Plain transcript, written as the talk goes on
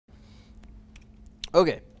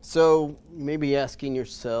Okay, so you may be asking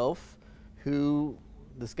yourself who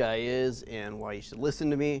this guy is and why you should listen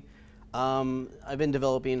to me. I've been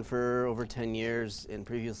developing for over 10 years. In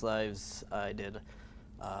previous lives, I did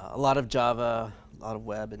a lot of Java, a lot of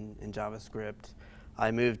web and JavaScript. I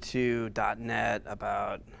moved to .NET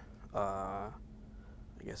about, I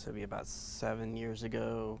guess it'd be about 7 years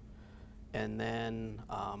ago. And then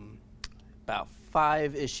about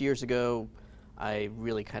 5-ish years ago, I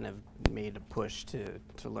really kind of made a push to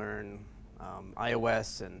learn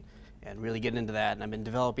iOS and really get into that. And I've been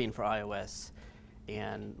developing for iOS,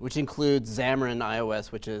 and which includes Xamarin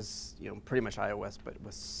iOS, which is pretty much iOS but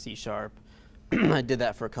with C#. I did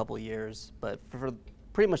that for a couple of years, but for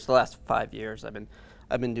pretty much the last 5 years, I've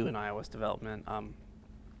been doing iOS development. A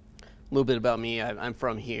little bit about me: I'm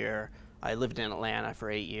from here. I lived in Atlanta for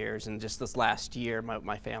 8 years, and just this last year,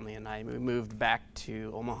 my family and I moved back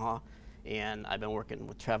to Omaha, and I've been working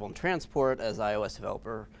with travel and transport as iOS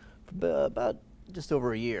developer for about just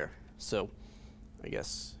over a year. So I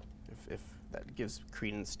guess if that gives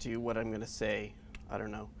credence to what I'm going to say, I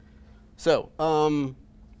don't know. So a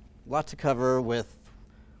lot to cover with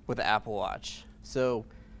the Apple Watch. So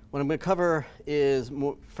what I'm going to cover is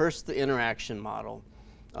first the interaction model,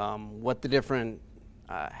 what the different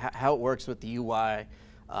how it works with the UI.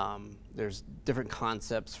 There's different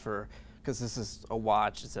concepts because this is a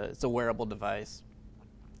watch, it's a wearable device.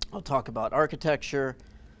 I'll talk about architecture.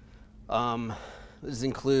 This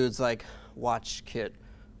includes like WatchKit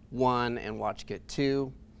 1 and WatchKit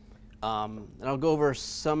 2. And I'll go over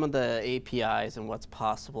some of the APIs and what's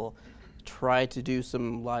possible. Try to do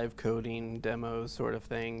some live coding demos sort of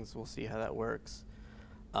things. We'll see how that works.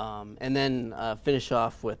 And then finish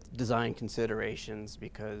off with design considerations,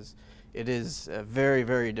 because it is a very,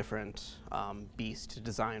 very different beast to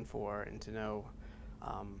design for and to know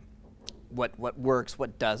what works,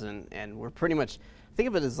 what doesn't. And we're pretty much, think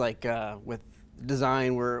of it as like with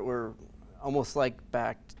design, we're almost like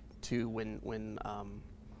back to when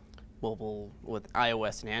mobile with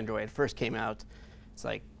iOS and Android first came out. It's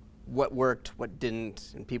like what worked, what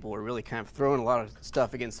didn't, and people were really kind of throwing a lot of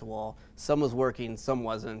stuff against the wall. Some was working, some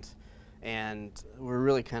wasn't, and we're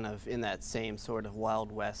really kind of in that same sort of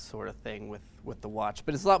Wild West sort of thing with the watch.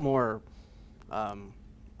 But it's a lot more, well,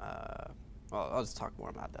 I'll just talk more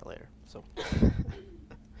about that later. So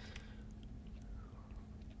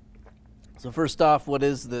first off, what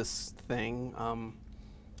is this thing?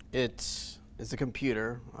 It is a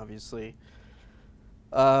computer, obviously,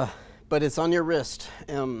 but it's on your wrist.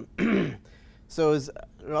 So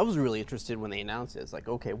I was really interested when they announced it. It's like,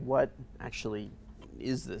 okay, what actually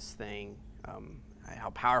is this thing? How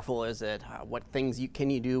powerful is it? What things can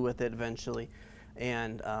you do with it eventually?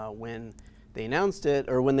 And when they announced it,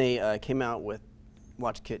 or when they came out with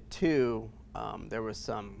WatchKit 2, there was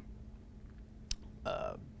some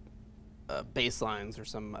baselines or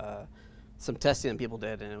some testing that people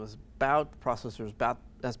did, and it was about, the processor was about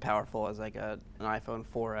as powerful as like an iPhone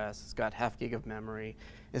 4S. It's got ½ gig of memory.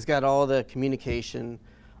 It's got all the communication,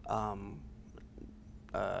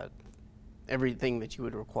 everything that you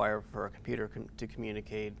would require for a computer to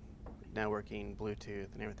communicate, networking,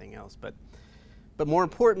 Bluetooth, and everything else. But more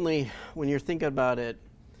importantly, when you're thinking about it,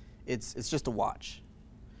 it's just a watch.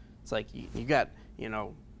 It's like you got,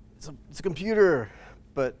 it's a computer,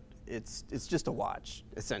 but it's just a watch,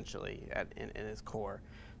 essentially, in its core.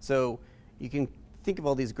 So you can think of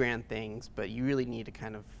all these grand things, but you really need to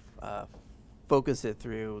kind of focus it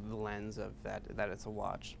through the lens of that it's a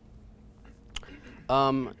watch.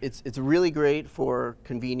 It's really great for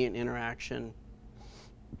convenient interaction.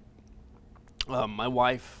 My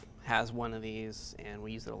wife has one of these, and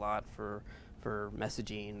we use it a lot for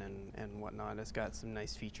messaging and whatnot. It's got some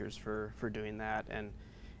nice features for doing that, and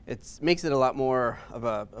it makes it a lot more of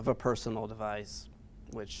a personal device,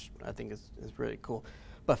 which I think is really cool.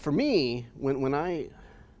 But for me, when I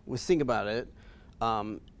was thinking about it,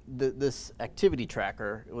 this activity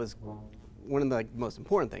tracker was one of the most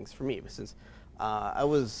important things for me, since I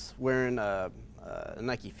was wearing a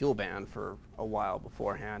Nike Fuel Band for a while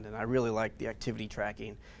beforehand, and I really liked the activity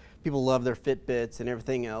tracking. People love their Fitbits and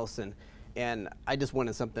everything else, and I just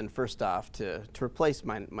wanted something first off to replace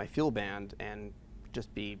my Fuel Band and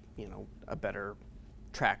just be a better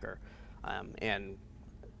tracker. And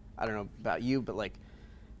I don't know about you, but like,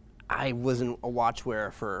 I wasn't a watch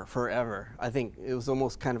wearer for forever. I think it was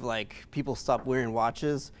almost kind of like people stopped wearing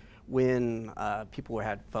watches when people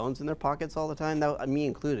had phones in their pockets all the time. That, me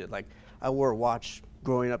included. Like, I wore a watch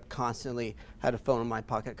growing up constantly, had a phone in my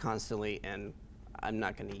pocket constantly, and I'm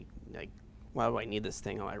not gonna why do I need this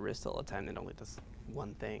thing on my wrist all the time and only this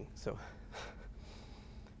one thing? So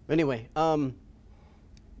anyway,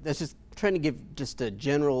 that's just trying to give just a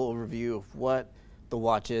general overview of what the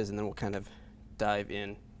watch is, and then we'll kind of dive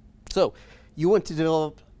in. So you want to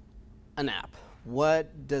develop an app.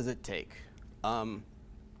 What does it take?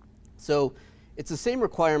 So it's the same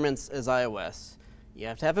requirements as iOS. You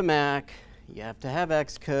have to have a Mac, you have to have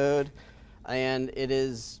Xcode, and it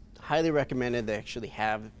is highly recommended they actually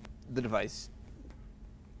have the device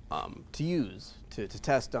to use, to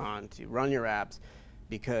test on, to run your apps,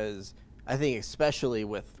 because I think especially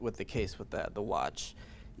with the case with the watch,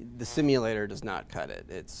 the simulator does not cut it.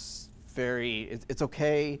 It's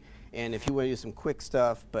okay, and if you want to do some quick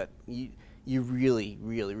stuff, but you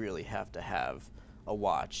really have to have a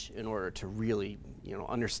watch in order to really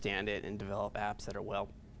understand it and develop apps that are well.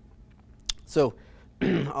 So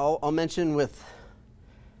I'll mention with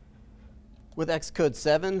Xcode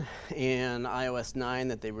 7 and iOS 9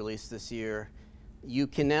 that they released this year, you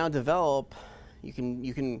can now develop, you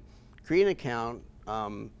can create an account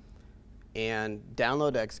and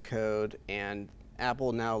download Xcode, and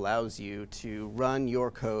Apple now allows you to run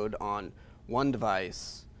your code on one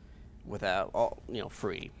device without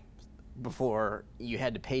free. Before, you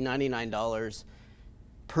had to pay $99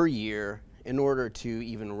 per year in order to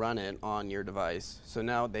even run it on your device. So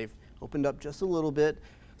now they've opened up just a little bit.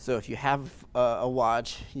 So if you have a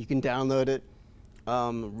watch, you can download it,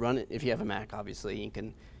 run it. If you have a Mac, obviously, you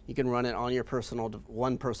can run it on your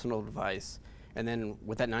one personal device, and then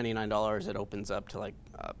with that $99, it opens up to like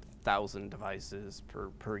 1,000 devices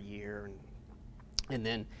per year. And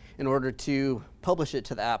then in order to publish it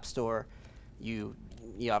to the App Store, you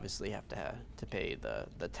obviously have to pay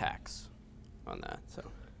the tax on that. So,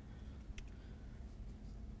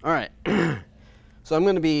 all right. So I'm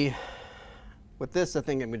going to be, with this, I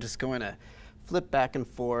think I'm just going to flip back and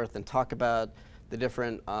forth and talk about the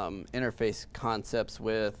different interface concepts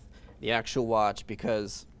with the actual watch,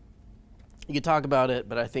 because you can talk about it,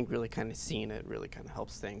 but I think really kind of seeing it really kind of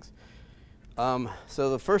helps things. So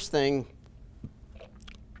the first thing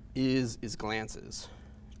is glances.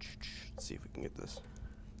 Let's see if we can get this.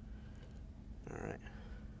 All right.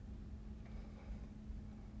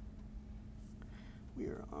 We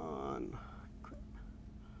are on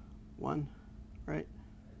 1, right?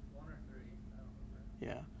 1 or 3, I don't remember.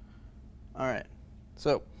 Yeah. All right.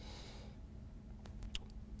 So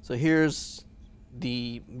here's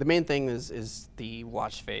the main thing is the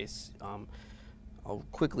watch face. I'll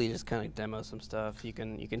quickly just kind of demo some stuff. You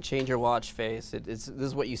can change your watch face. This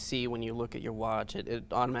is what you see when you look at your watch. It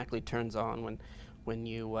automatically turns on when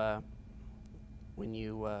you are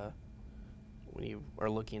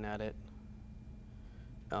looking at it.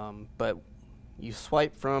 But you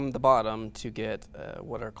swipe from the bottom to get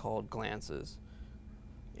what are called glances,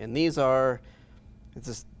 and these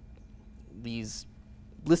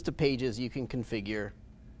list of pages you can configure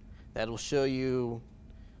that will show you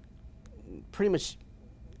pretty much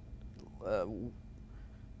a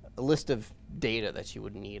list of data that you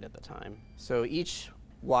would need at the time. So each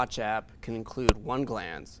watch app can include one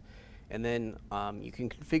glance, and then you can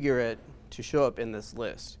configure it to show up in this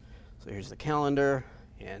list. So here's the calendar,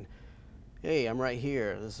 and hey, I'm right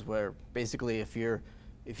here. This is where basically if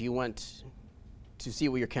you want to see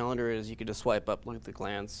what your calendar is, you could just swipe up, look at the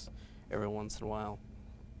glance every once in a while.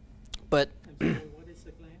 But I'm sorry, what is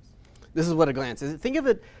a glance? This is what a glance is. Think of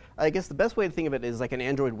it, I guess the best way to think of it is like an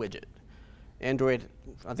Android widget. Android,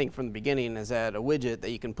 I think from the beginning, has had a widget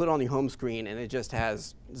that you can put on your home screen, and it just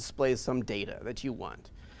displays some data that you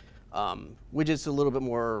want. Widgets are a little bit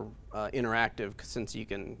more interactive, since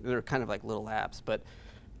they're kind of like little apps, but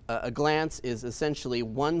a glance is essentially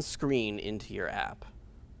one screen into your app,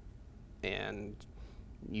 and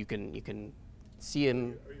you can see in.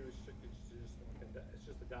 Are you restricted to it's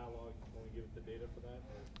just a dialogue? You only give it the data for that?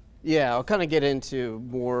 Or? Yeah, I'll kind of get into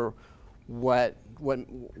more what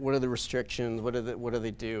are the restrictions, what do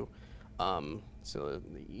they do. So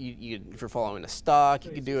if you're following a stock,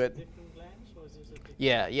 you can do it. Different glance, or is this a different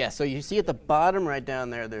Yeah. So you see at the bottom right down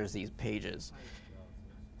there, there's these pages.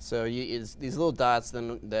 So these little dots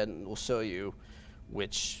then will show you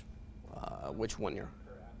which one you're.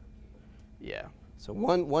 Yeah. So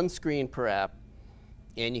one screen per app,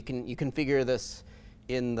 and you configure this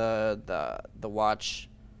in the watch,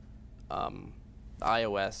 the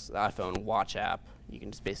iOS, the iPhone watch app. You can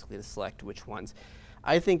just basically select which ones.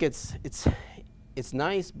 I think it's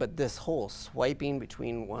nice, but this whole swiping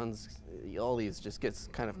between ones, all these just gets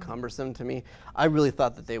kind of cumbersome to me. I really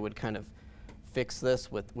thought that they would kind of fix this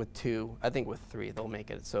with 2. I think with 3 they'll make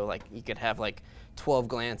it so like you could have like 12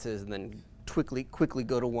 glances and then quickly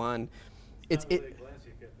go to one. It's not really a glance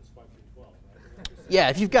if you have to swipe through 12, right? Yeah,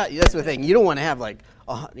 if you've got, that's the thing. You don't want to have like,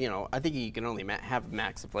 I think you can only have a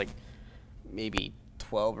max of like maybe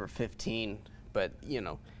 12 or 15, but you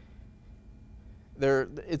know,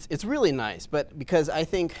 it's really nice. But because I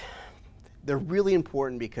think they're really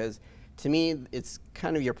important, because to me it's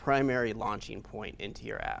kind of your primary launching point into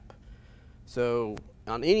your app. So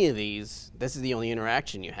on any of these, this is the only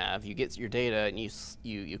interaction you have. You get your data and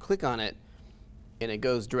you click on it, and it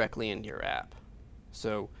goes directly into your app.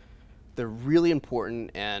 So they're really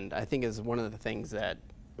important, and I think is one of the things that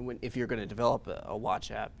if you're going to develop a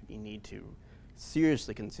watch app, you need to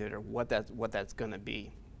seriously consider what that's going to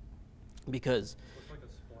be, because Looks like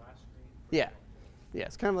a splash screen. yeah,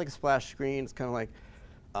 it's kind of like a splash screen. It's kind of like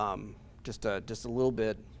just a little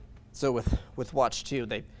bit. So with Watch 2,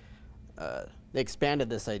 they expanded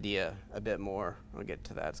this idea a bit more. I'll get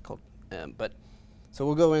to that. It's called but so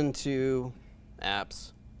we'll go into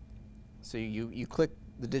apps. So you click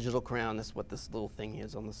the digital crown. This is what this little thing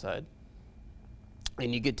is on the side,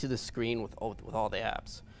 and you get to the screen with all the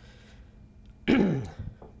apps.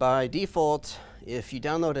 By default, if you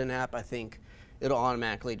download an app, I think it'll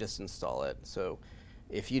automatically just install it. So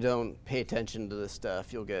if you don't pay attention to this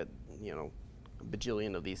stuff, you'll get, you know, a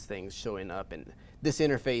bajillion of these things showing up, and this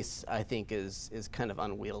interface I think is kind of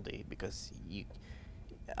unwieldy, because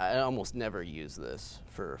I almost never use this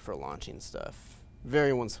for launching stuff.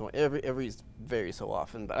 Very very so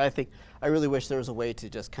often, but I think I really wish there was a way to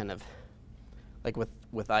just kind of, like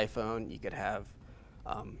with iPhone, you could have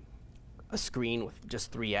a screen with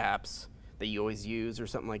just 3 apps that you always use or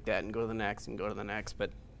something like that, and go to the next and go to the next.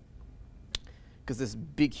 But because this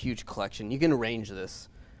big huge collection, you can arrange this,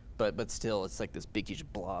 but still it's like this big huge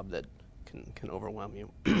blob that can overwhelm you.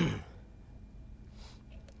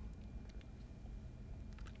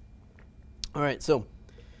 All right, so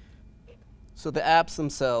the apps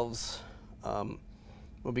themselves,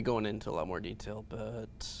 we'll be going into a lot more detail, but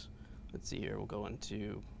let's see here. We'll go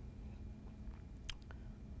into,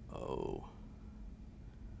 I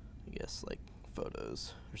guess like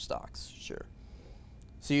photos or stocks, sure.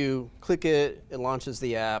 So you click it, it launches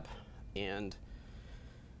the app, and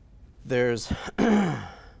there's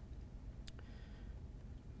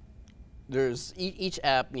each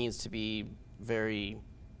app needs to be very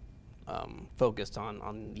focused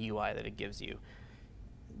on the UI that it gives you.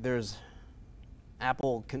 There's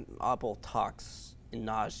Apple talks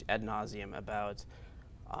ad nauseum about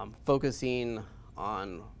focusing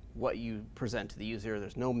on what you present to the user.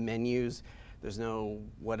 There's no menus, there's no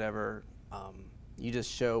whatever. You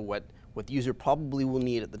just show what the user probably will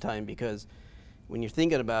need at the time, because when you're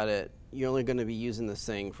thinking about it, you're only going to be using this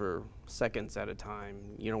thing for seconds at a time.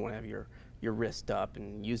 You don't want to have your wrist up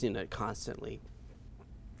and using it constantly.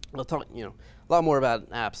 We'll talk, you know, a lot more about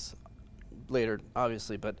apps later,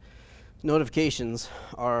 obviously, but notifications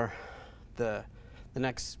are the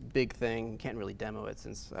next big thing. Can't really demo it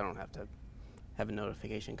since I don't have to have a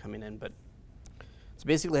notification coming in, but so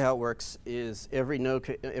basically how it works is every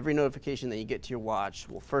notification that you get to your watch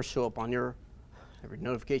will first show up on every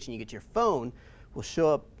notification you get to your phone will show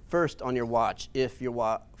up first on your watch if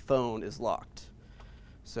your phone is locked.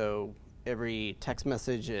 So every text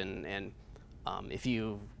message and if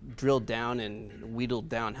you drilled down and wheedled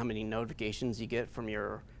down how many notifications you get from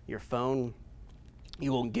your phone,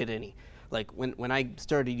 you won't get any. Like when I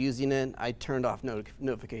started using it, I turned off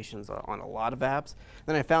notifications on a lot of apps.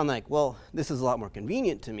 Then I found like, well, this is a lot more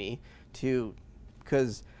convenient to me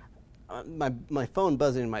because my phone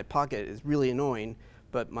buzzing in my pocket is really annoying,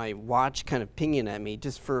 but my watch kind of pinging at me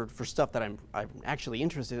just for stuff that I'm actually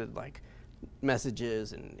interested in, like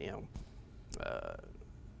messages and, you know,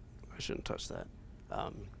 I shouldn't touch that,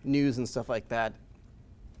 news and stuff like that.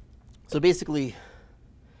 So basically,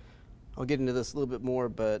 I'll get into this a little bit more,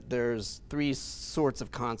 but there's 3 sorts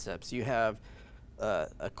of concepts. You have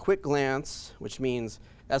a quick glance, which means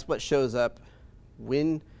that's what shows up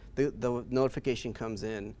when the notification comes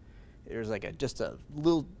in. There's like just a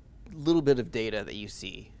little bit of data that you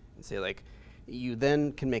see, and say like, you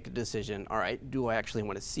then can make a decision. All right, do I actually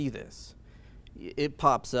want to see this? It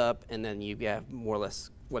pops up, and then you have more or less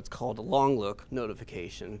what's called a long look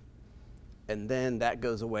notification, and then that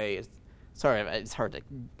goes away. Sorry, it's hard to,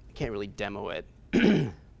 can't really demo it,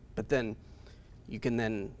 but then you can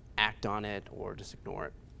then act on it or just ignore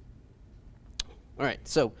it. All right,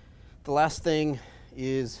 so the last thing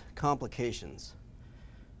is complications.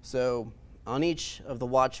 So on each of the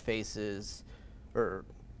watch faces, or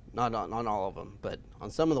not on all of them, but on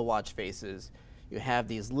some of the watch faces, you have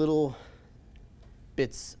these little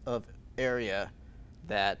bits of area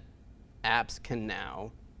that apps can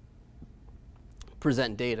now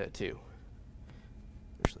present data to.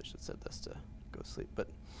 Actually, I should set this to go to sleep. But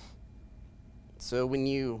so when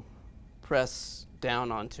you press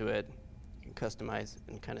down onto it, you can customize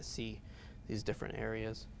and kind of see these different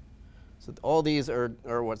areas. So all these are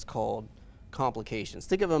what's called complications.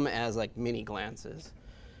 Think of them as like mini glances.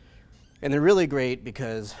 And they're really great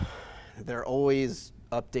because they're always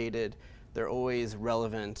updated. They're always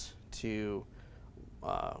relevant to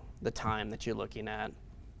the time that you're looking at.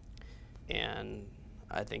 And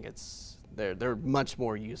I think they're much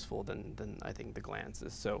more useful than I think the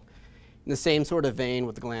glances. So in the same sort of vein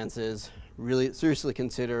with the glances, really seriously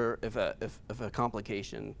consider if a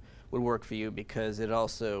complication would work for you, because it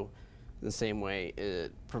also, in the same way,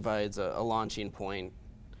 it provides a launching point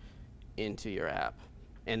into your app.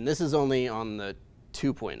 And this is only on the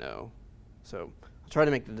 2.0. So I'll try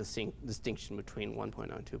to make the distinction between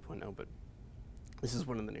 1.0 and 2.0, but this is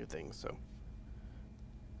one of the new things. So,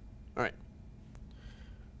 all right.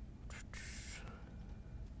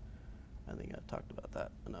 I think I've talked about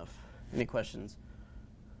that enough. Any questions?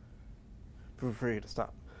 Feel free to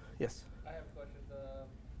stop. Yes? I have questions.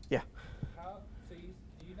 Yeah. Do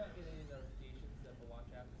you not get any notifications that the Watch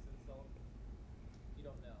app is installed? You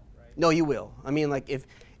don't know, right? No, you will. I mean, like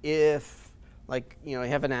if like you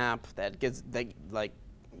have an app that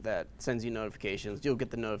that sends you notifications, you'll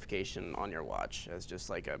get the notification on your watch as just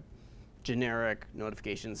like a generic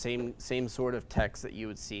notification, same sort of text that you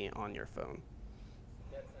would see on your phone.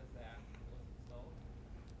 That says the app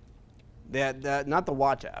was installed? Not the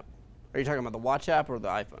Watch app. Are you talking about the Watch app or the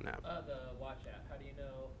iPhone app? The Watch app. How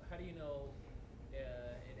do you know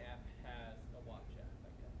an app has a Watch app, I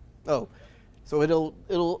guess? Oh, so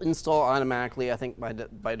it'll install automatically. I think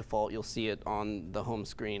by default you'll see it on the home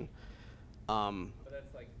screen. But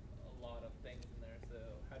that's like a lot of things in there. So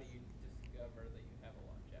how do you discover that you have a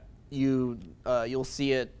Watch app? You'll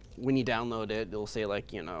see it when you download it. It'll say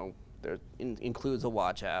like there includes a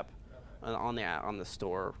Watch app. Okay. On the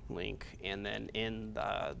store link, and then in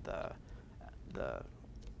the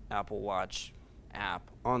Apple Watch app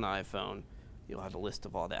on the iPhone, you'll have a list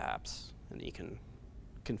of all the apps, and you can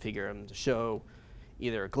configure them to show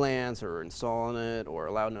either a glance or installing it or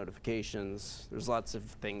allow notifications. There's lots of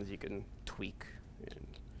things you can tweak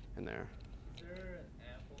in there. Is there an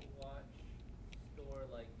Apple Watch store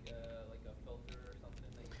like a filter or something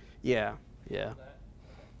that you can Yeah. do that? Okay,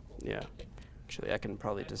 cool. Yeah. Actually, I can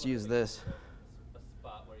probably just use this. A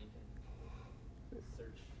spot where you can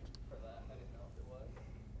search for that. I didn't know if it was.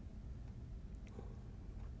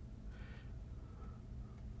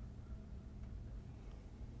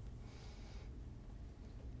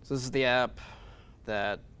 So this is the app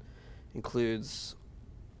that includes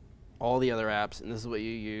all the other apps, and this is what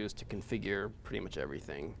you use to configure pretty much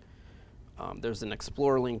everything. There's an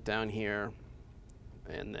Explore link down here,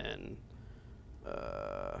 and then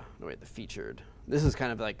the featured. This is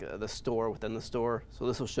kind of like the store within the store. So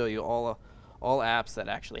this will show you all apps that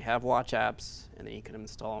actually have Watch apps, and then you can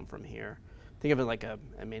install them from here. Think of it like a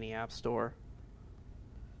mini app store.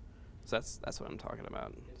 So that's what I'm talking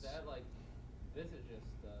about. Is that like, this is just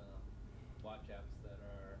Watch apps that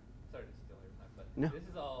are, sorry to steal your time, but No. this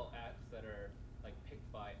is all apps that are like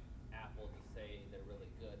picked by Apple to say they're really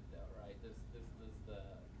good though, right? Does the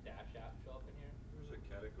Dash app show up in here? There's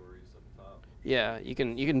a categories up top. Yeah, you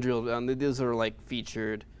can drill down. These are like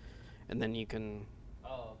featured, and then you can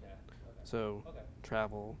Oh, okay. so Okay.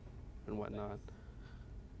 travel and whatnot.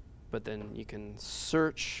 But then you can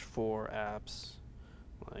search for apps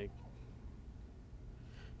like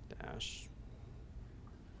Dash,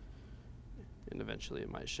 and eventually it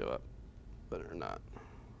might show up, but or not.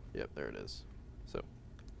 Yep, there it is. So,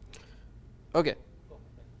 okay. Cool.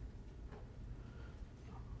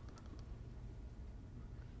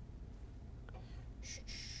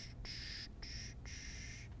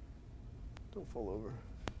 Don't fall over.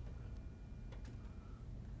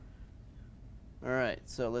 All right,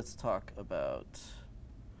 so let's talk about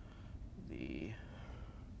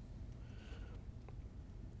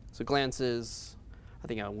so glances. I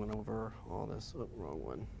think I went over all this. Oh, wrong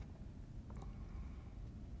one.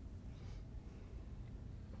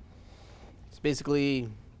 So basically,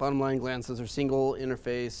 bottom line, glances are single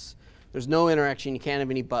interface. There's no interaction. You can't have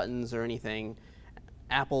any buttons or anything.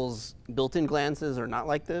 Apple's built-in glances are not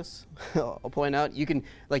like this. I'll point out you can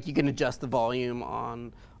adjust the volume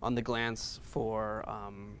on the glance for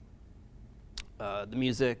the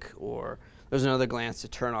music, or there's another glance to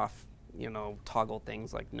turn off, toggle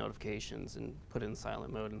things like notifications and put it in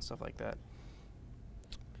silent mode and stuff like that.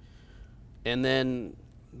 And then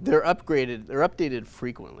they're updated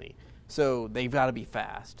frequently, so they've got to be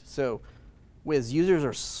fast. So as users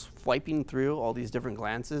are swiping through all these different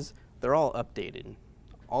glances, they're all updated.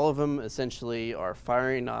 All of them essentially are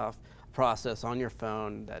firing off a process on your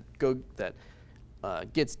phone that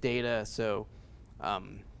gets data. So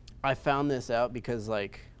I found this out because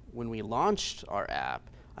when we launched our app,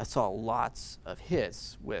 I saw lots of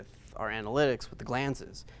hits with our analytics, with the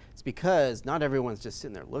glances. It's because not everyone's just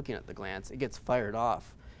sitting there looking at the glance. It gets fired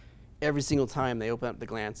off every single time they open up the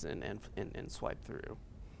glance and swipe through.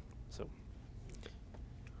 So,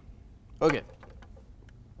 okay.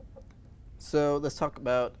 So let's talk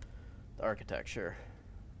about the architecture.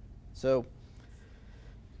 So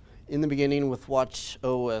in the beginning with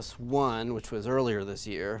WatchOS 1, which was earlier this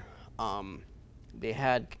year, they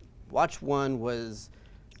had Watch 1 was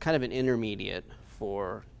kind of an intermediate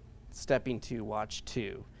for stepping to Watch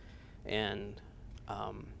 2. And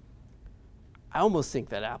I almost think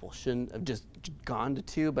that Apple shouldn't have just gone to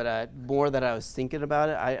 2, but more that I was thinking about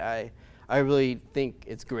it, I really think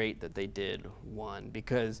it's great that they did 1,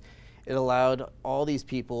 because it allowed all these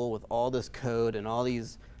people with all this code and all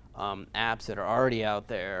these apps that are already out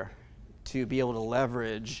there to be able to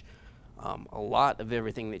leverage a lot of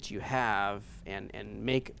everything that you have and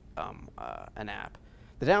make an app.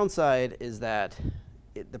 The downside is that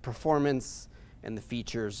the performance and the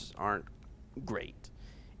features aren't great.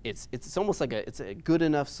 It's almost like it's a good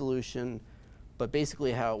enough solution, but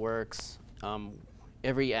basically how it works,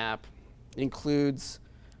 every app includes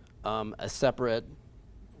a separate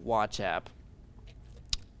watch app.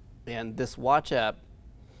 And this watch app,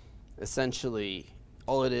 essentially,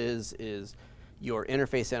 all it is your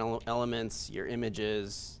interface elements, your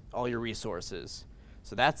images, all your resources.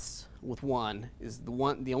 So that's with 1 is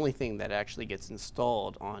the only thing that actually gets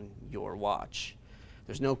installed on your watch.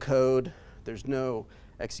 There's no code, there's no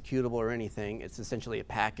executable or anything. It's essentially a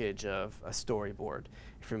package of a storyboard,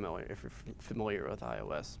 if you're familiar with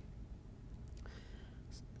iOS.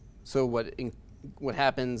 So what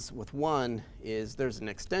happens with 1 is there's an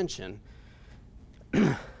extension.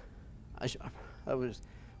 I was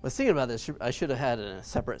thinking about this. I should have had a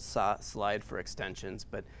separate slide for extensions,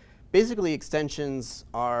 but basically extensions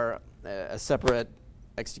are a separate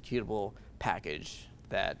executable package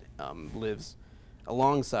that lives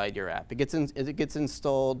alongside your app. It gets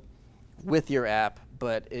installed with your app,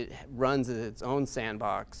 but it runs as its own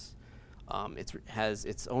sandbox. It has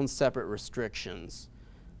its own separate restrictions,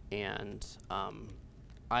 and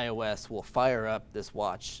iOS will fire up this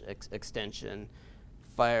watch extension,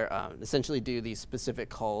 essentially do these specific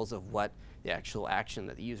calls of what the actual action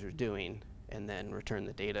that the user is doing, and then return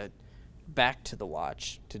the data back to the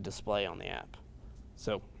watch to display on the app.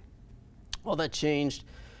 So all that changed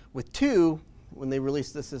with 2 when they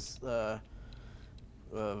released this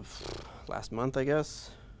last month, I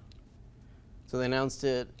guess. So they announced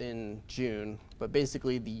it in June, but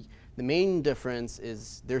basically the main difference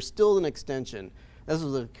is there's still an extension. This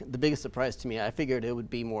was the biggest surprise to me. I figured it would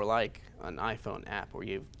be more like an iPhone app where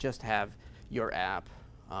you just have your app,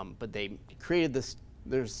 but they created this.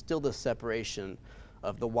 There's still this separation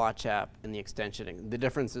of the watch app and the extension. The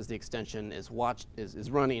difference is the extension is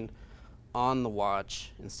running on the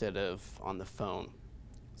watch instead of on the phone.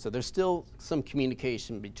 So there's still some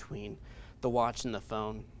communication between the watch and the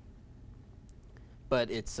phone, but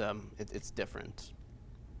it's different.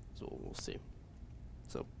 So we'll see.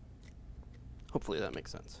 So hopefully that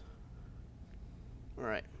makes sense. All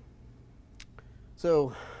right.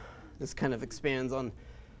 So this kind of expands on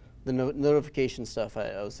the notification stuff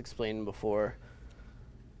I was explaining before.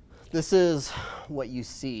 This is what you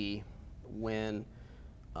see when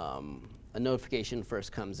a notification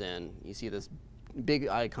first comes in. You see this big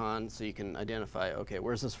icon, so you can identify, okay,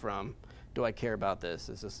 where's this from? Do I care about this?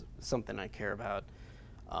 Is this something I care about?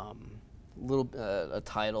 A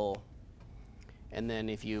title, and then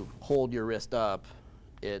if you hold your wrist up,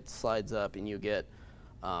 it slides up and you get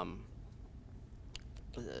an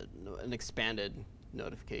expanded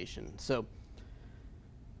notification. So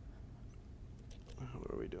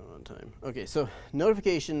what are we doing on time? Okay, so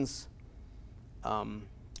notifications are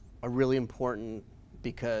really important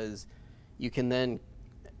because you can then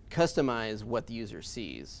customize what the user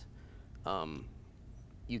sees.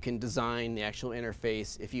 You can design the actual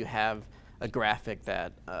interface. If you have a graphic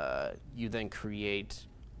that you then create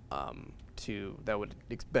that would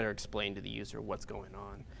better explain to the user what's going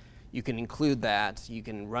on, you can include that. You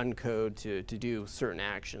can run code to do certain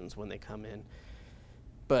actions when they come in.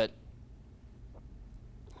 But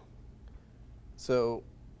so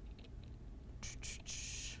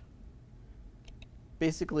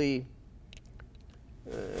basically,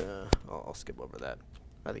 I'll skip over that.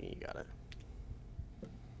 I think you got it.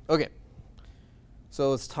 Okay, so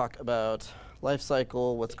let's talk about life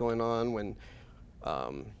cycle, what's going on when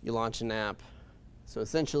you launch an app. So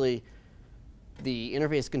essentially, the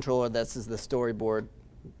interface controller, that's the storyboard.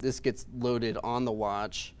 This gets loaded on the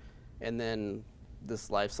watch, and then this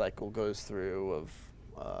life cycle goes through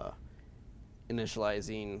of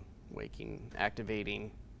initializing, waking,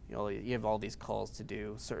 activating. You have all these calls to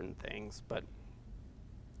do certain things, but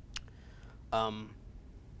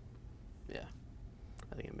yeah,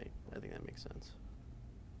 I think that makes sense.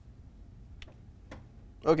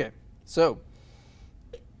 Okay, so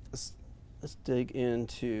let's dig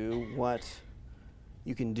into what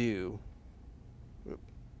you can do. Oop.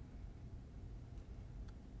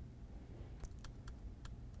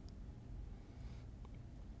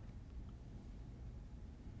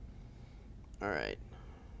 All right.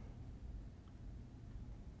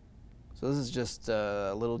 So this is just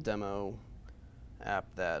a little demo app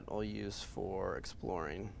that I'll use for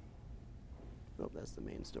exploring. Oh, that's the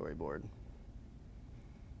main storyboard.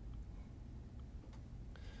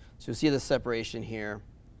 So you'll see the separation here.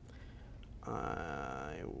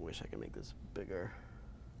 I wish I could make this bigger,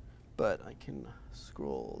 but I can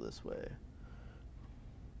scroll this way.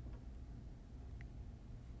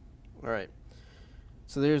 All right.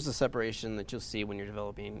 So there's the separation that you'll see when you're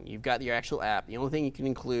developing. You've got your actual app. The only thing you can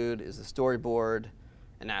include is the storyboard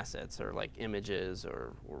and assets, or like images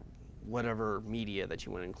or whatever media that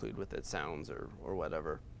you want to include with it, sounds or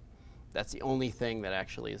whatever. That's the only thing that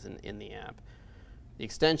actually is in the app. The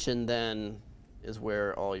extension then is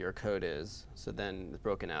where all your code is. So then it's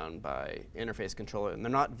broken out by interface controller. And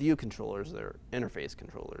they're not view controllers, they're interface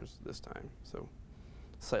controllers this time. So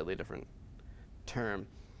slightly different term.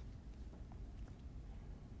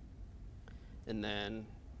 And then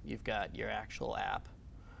you've got your actual app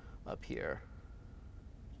up here.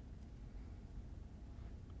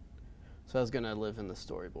 So I was going to live in the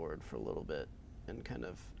storyboard for a little bit and kind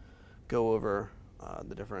of go over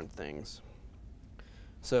the different things.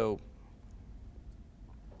 So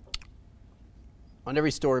on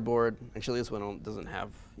every storyboard, actually this one doesn't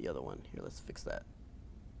have the other one. Here, let's fix that.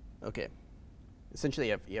 Okay.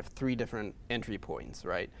 Essentially you have three different entry points,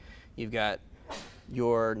 right? You've got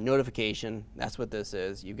your notification, that's what this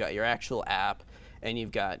is. You've got your actual app, and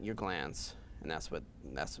you've got your glance, and that's what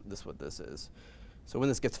this is. So when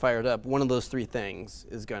this gets fired up, one of those three things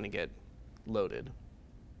is going to get loaded.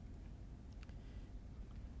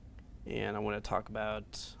 And I want to talk about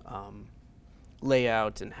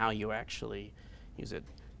layout and how you actually use it.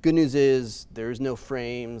 Good news is there is no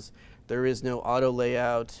frames, there is no auto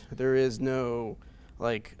layout, there is no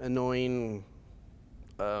like annoying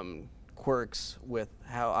quirks with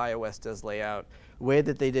how iOS does layout. The way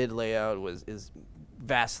that they did layout is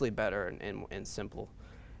vastly better and simple.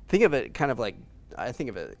 Think of it kind of like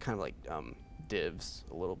divs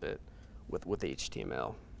a little bit with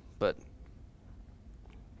HTML. But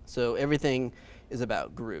so everything is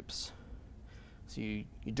about groups. So you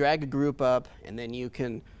drag a group up, and then you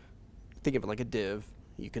can think of it like a div.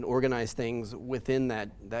 You can organize things within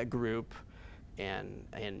that group, and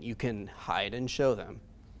you can hide and show them.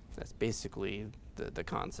 That's basically the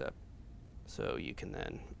concept. So you can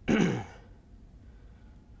then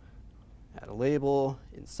add a label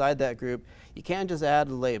inside that group. You can't just add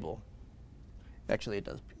a label. Actually, it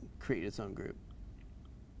does create its own group.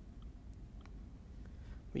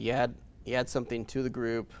 But you add something to the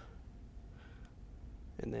group,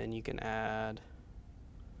 and then you can add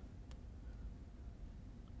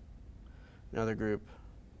another group.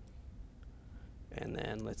 And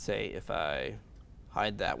then let's say if I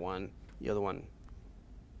hide that one, the other one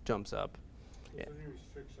jumps up. Is there any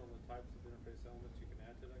restriction on the types of interface elements you can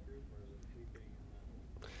add to that group, or is it anything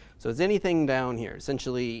in that? So it's anything down here.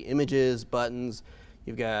 Essentially images, buttons.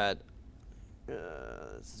 You've got,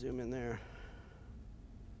 let's zoom in there.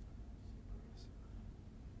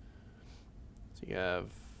 So you have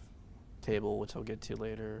table, which I'll get to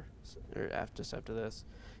later, or just after this.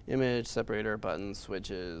 Image, separator, buttons,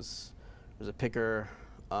 switches. There's a picker.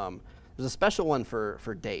 There's a special one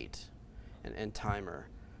for date and timer.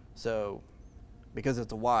 So because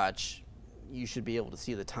it's a watch, you should be able to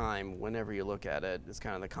see the time whenever you look at it. It's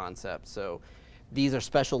kind of the concept. So these are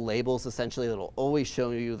special labels, essentially, that will always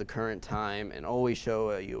show you the current time and always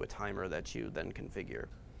show you a timer that you then configure.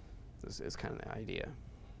 This is kind of the idea.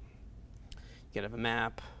 You can have a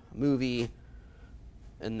map, a movie,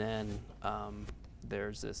 and then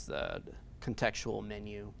there's this contextual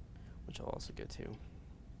menu, which I'll also get to.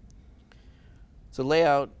 So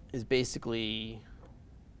layout is basically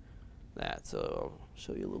that. So I'll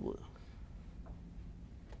show you a little bit.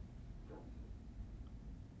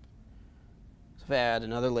 So if I add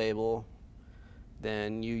another label,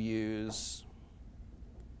 then you use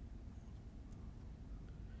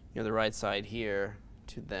the right side here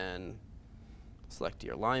to then select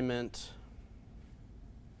your alignment.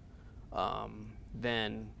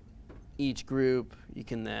 Then each group, you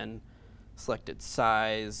can then select its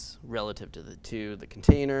size relative to the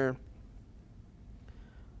container.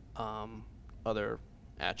 other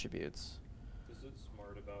attributes. Is it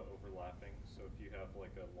smart about overlapping? So if you have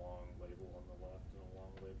like a long label on the left and a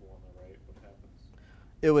long label on the right, what happens?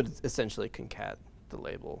 It would essentially concat the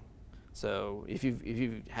label. So if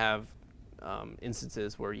you have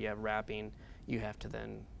instances where you have wrapping, you have to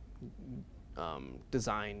then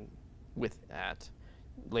design with that.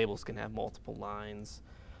 Labels can have multiple lines,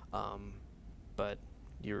 but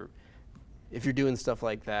if you're doing stuff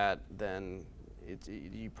like that, then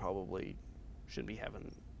you probably shouldn't be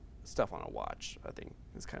having stuff on a watch. I think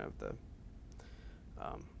is kind of the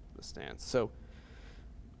stance.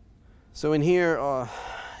 So in here,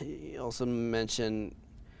 you also mentioned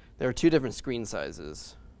there are 2 different screen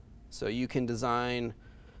sizes. So you can design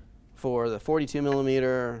for the 42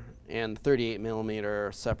 millimeter and the 38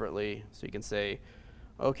 millimeter separately. So you can say,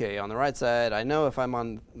 okay, on the right side, I know if I'm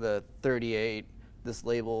on the 38, this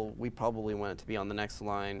label, we probably want it to be on the next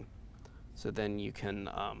line. So then you can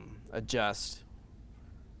adjust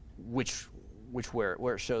where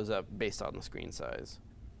it shows up based on the screen size.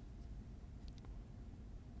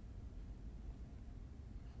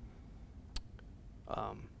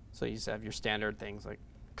 So you just have your standard things like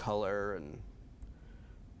color and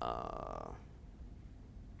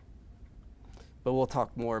but we'll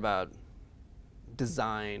talk more about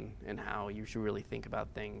design and how you should really think about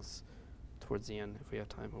things towards the end if we have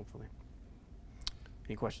time, hopefully.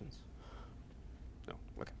 Any questions? No?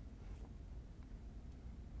 Okay.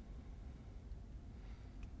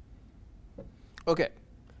 Okay.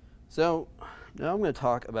 So now I'm going to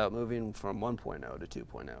talk about moving from 1.0 to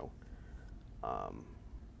 2.0,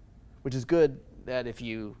 which is good that if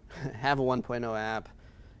you have a 1.0 app,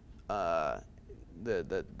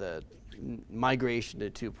 the migration to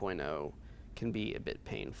 2.0 can be a bit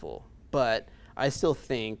painful. But I still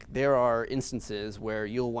think there are instances where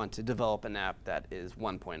you'll want to develop an app that is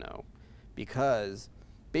 1.0, because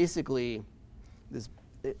basically this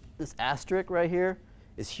asterisk right here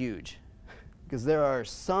is huge, because there are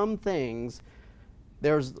some things.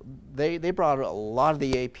 They brought a lot of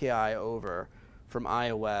the API over from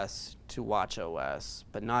iOS to watchOS,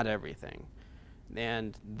 but not everything.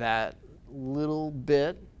 And that little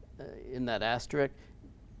bit in that asterisk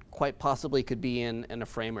quite possibly could be in a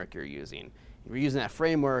framework you're using. If you're using that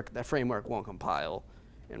framework won't compile,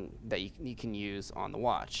 and that you can use on the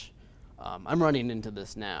watch. I'm running into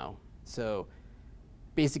this now. So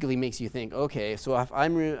basically makes you think, okay, so if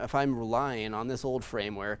I'm relying on this old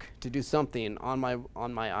framework to do something on my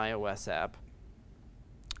iOS app,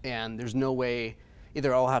 and there's no way,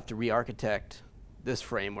 either I'll have to re-architect this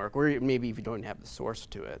framework, or maybe if you don't have the source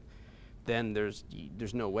to it, then there's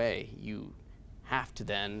no way. You have to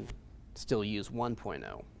then still use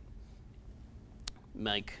 1.0.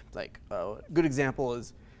 Like a good example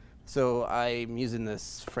is, so I'm using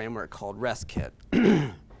this framework called RESTKit.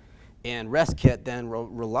 And RESTKit then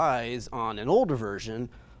relies on an older version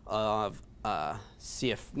of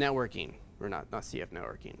CF networking, or not CF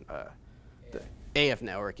networking, the AF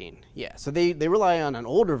networking. Yeah, so they rely on an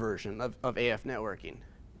older version of AF networking.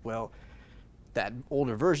 Well, that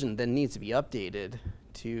older version then needs to be updated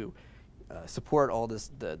to support all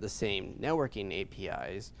the same networking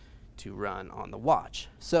APIs to run on the watch.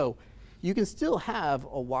 So you can still have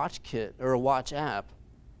a watch kit or a watch app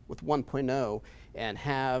with 1.0 and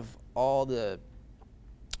have all the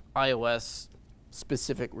iOS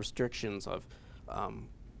specific restrictions of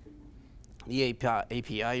the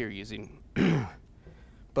API you're using.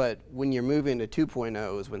 But when you're moving to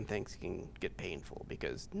 2.0 is when things can get painful,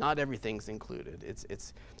 because not everything's included.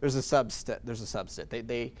 There's a subset.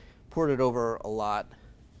 They ported over a lot,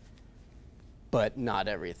 but not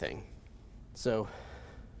everything. So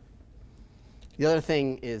the other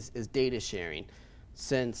thing is data sharing.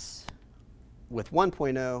 Since with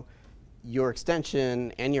 1.0, your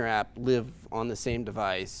extension and your app live on the same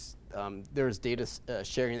device, there's data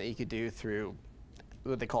sharing that you could do through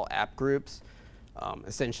what they call app groups.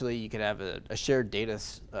 Essentially, you could have a shared data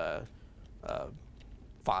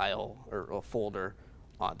file or a folder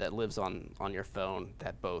that lives on your phone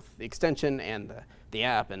that both the extension and the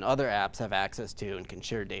app and other apps have access to and can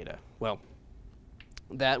share data. Well,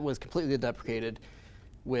 that was completely deprecated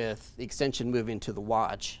with the extension moving to the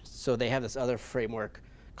watch. So they have this other framework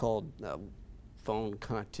called phone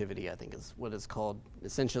connectivity, I think is what it's called.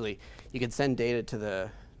 Essentially, you can send data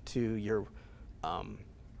to your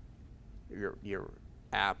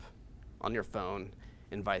app on your phone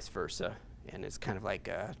and vice versa, and it's kind of like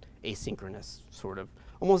a asynchronous sort of,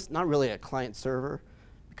 almost not really a client server,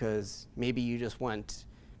 because maybe you just want,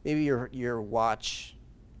 maybe your watch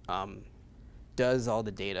does all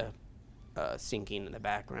the data syncing in the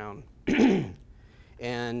background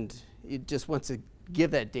and it just wants to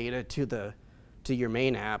give that data to your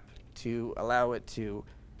main app to allow it to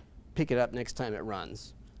pick it up next time it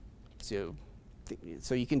runs. So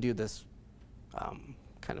you can do this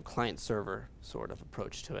kind of client-server sort of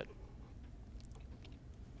approach to it.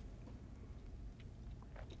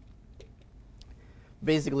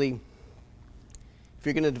 Basically, if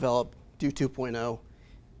you're going to develop, do 2.0,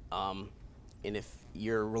 and if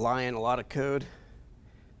you're relying on a lot of code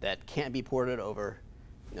that can't be ported over,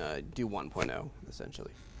 do 1.0,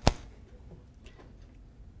 essentially.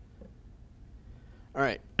 All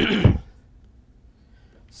right.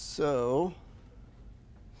 So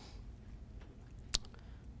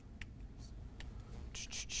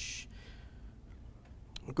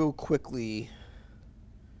I'll go quickly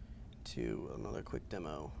to another quick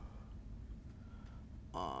demo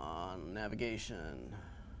on navigation.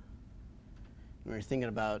 When you're thinking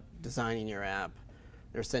about designing your app,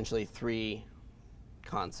 there are essentially three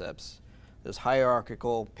concepts. There's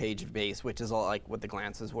hierarchical, page-based, which is all like what the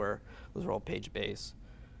glances were. Those are all page-based.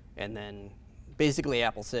 And then basically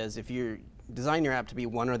Apple says if you design your app to be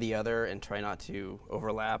one or the other and try not to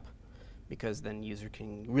overlap, because then user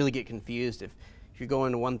can really get confused if you're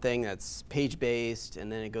going to one thing that's page-based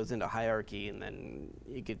and then it goes into hierarchy and then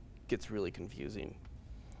it gets really confusing.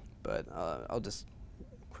 But I'll just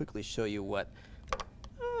quickly show you what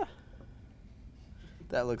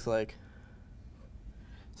that looks like.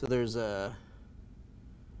 So there's this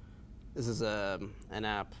is an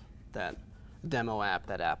app, demo app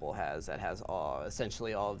that Apple has that has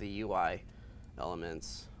essentially all of the UI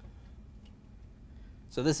elements.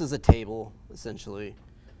 So this is a table, essentially.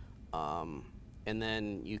 And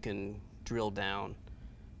then you can drill down.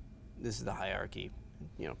 This is the hierarchy.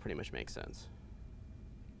 Pretty much makes sense.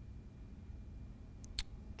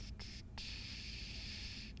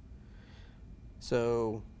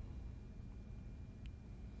 So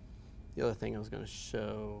the other thing I was going to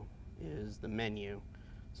show is the menu.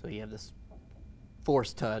 So you have this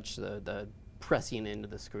force touch, the pressing into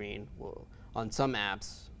the screen. On some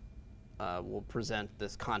apps, will present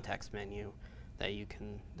this context menu that you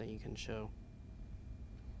can show.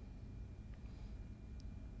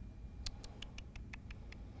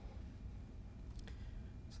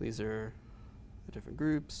 So these are the different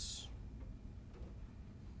groups.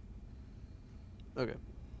 Okay.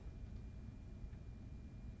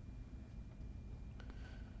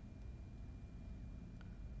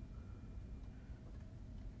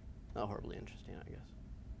 Not horribly interesting, I guess.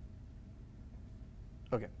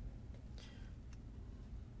 Okay.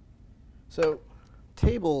 So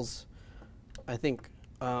tables, I think,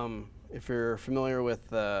 if you're familiar with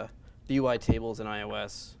the UI tables in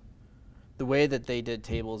iOS, the way that they did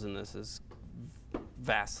tables in this is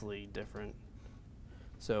vastly different.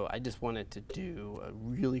 So I just wanted to do a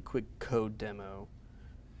really quick code demo,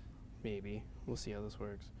 maybe. We'll see how this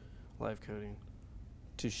works. Live coding.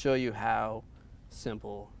 To show you how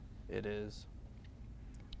simple it is.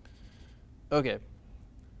 Okay.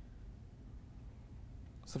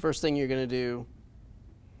 So the first thing you're going to do,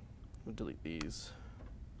 I'll delete these,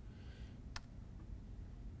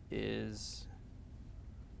 is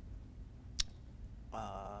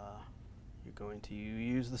you're going to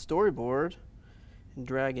use the storyboard and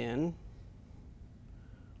drag in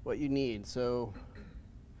what you need. So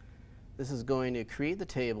this is going to create the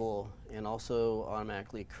table and also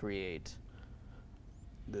automatically create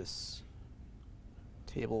this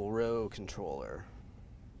table row controller.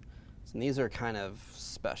 And these are kind of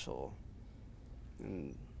special.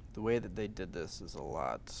 And the way that they did this is a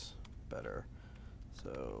lot better.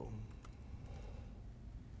 So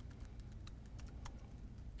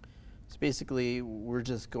basically, we're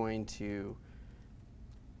just going to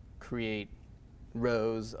create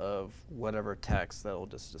rows of whatever text that will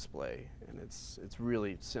just display. And it's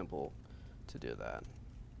really simple to do that.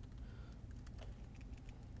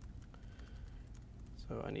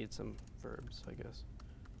 So I need some verbs, I guess.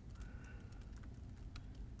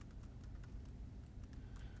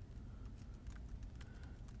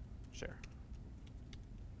 Sure.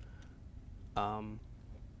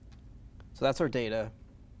 So that's our data.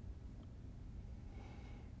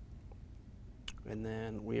 And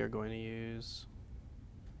then we are going to use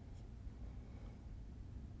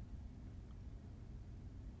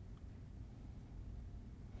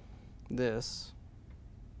this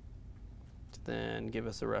to then give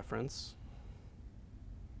us a reference.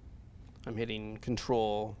 I'm hitting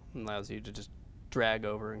Control, and allows you to just drag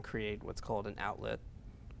over and create what's called an outlet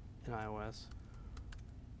in iOS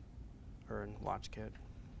or in WatchKit.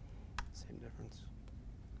 Same difference.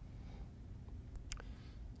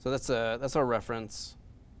 So that's our reference.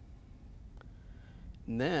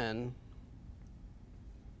 And then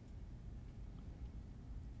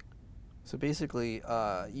So basically,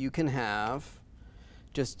 you can have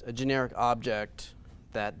just a generic object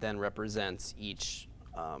that then represents each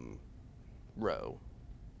row.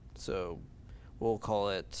 So we'll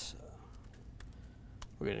call it,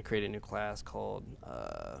 we're going to create a new class called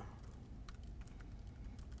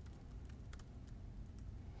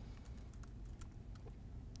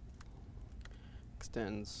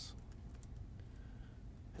extends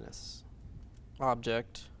NS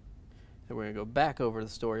object. And we're going to go back over the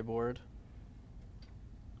storyboard.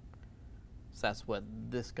 So that's what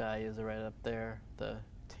this guy is right up there, the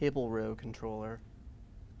table row controller.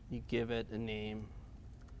 You give it a name,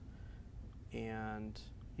 and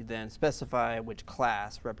you then specify which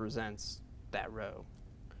class represents that row.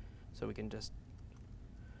 So we can just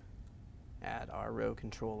add our row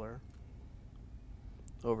controller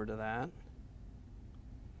over to that.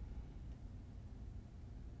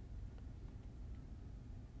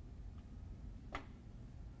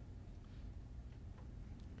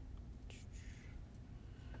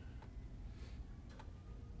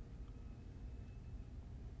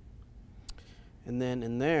 And then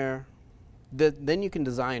in there, then you can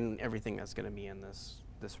design everything that's going to be in this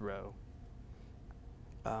row.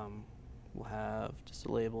 We'll have just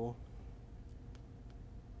a label.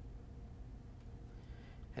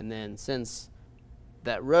 And then since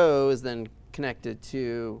that row is then connected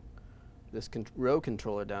to this row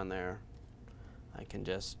controller down there, I can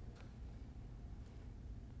just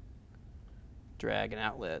drag an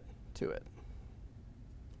outlet to it.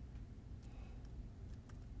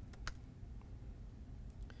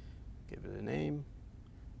 Give it a name.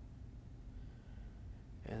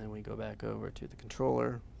 And then we go back over to the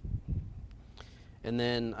controller. And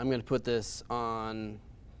then I'm going to put this on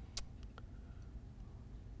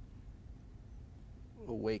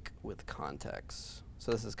awake with context.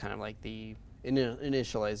 So this is kind of like the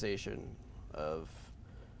initialization of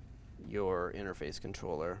your interface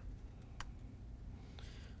controller.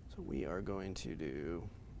 So we are going to do,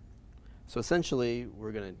 so essentially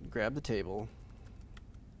we're going to grab the table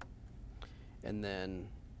and then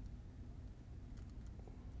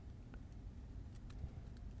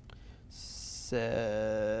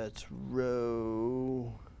set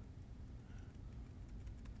row.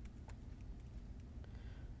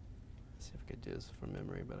 Let's see if I could do this from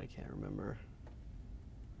memory, but I can't remember.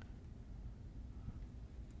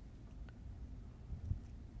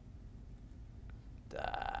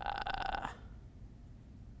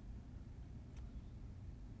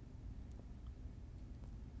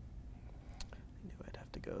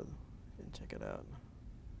 Go and check it out.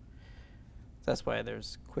 That's why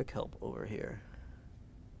there's quick help over here.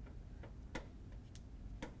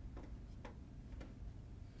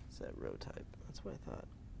 Set row type. That's what I thought.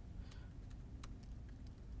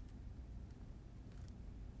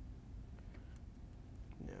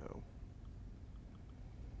 No.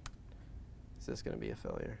 Is this going to be a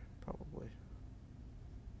failure? Probably.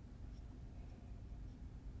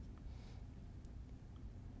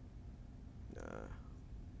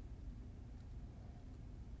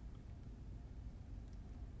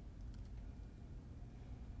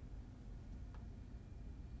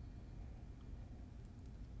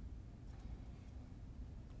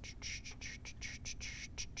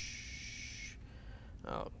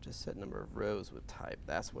 Oh, just set number of rows with type.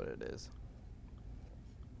 That's what it is.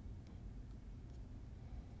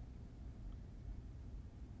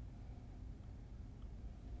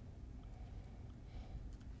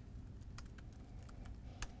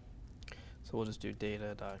 So we'll just do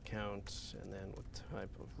data.count and then with type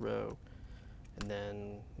of row. And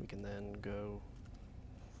then we can then go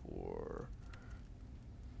for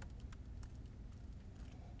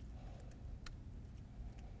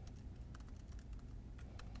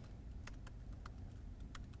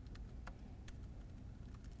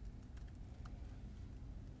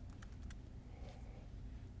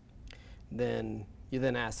then you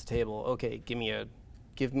then ask the table, okay, give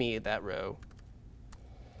me that row.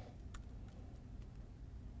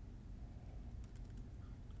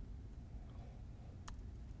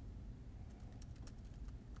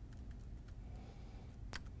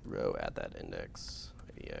 Row at that index,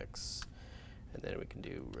 IDX, and then we can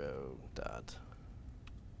do row dot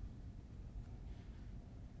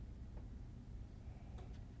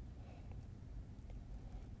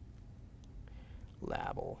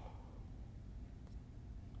label.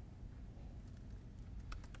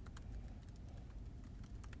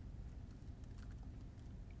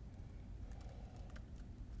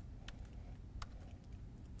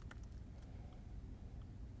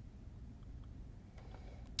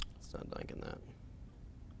 It's not liking that.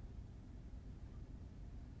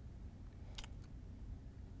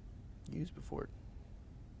 Use before.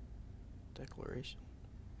 declaration.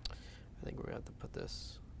 I think we're going to have to put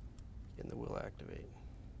this in the will activate.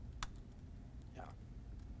 Yeah.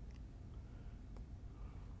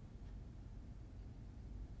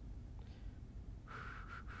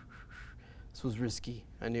 This was risky.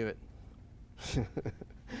 I knew it.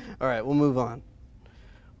 All right, we'll move on.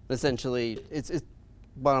 Essentially, it's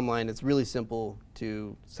bottom line, it's really simple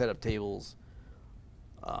to set up tables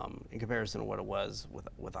in comparison to what it was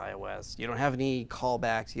with iOS. You don't have any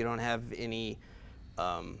callbacks. You don't have any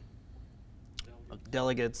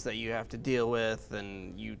delegates that you have to deal with,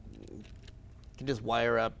 and you can just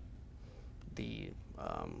wire up the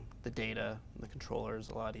data. The controller is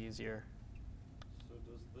a lot easier. So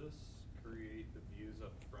does this create the views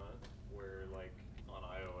up front, where like on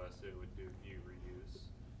iOS it would do view reuse?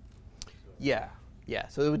 So Yeah.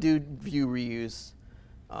 So it would do view reuse,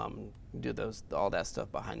 do all that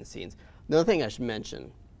stuff behind the scenes. Another thing I should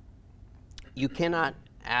mention: you cannot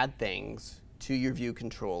add things to your view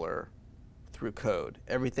controller through code.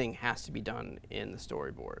 Everything has to be done in the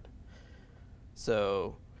storyboard.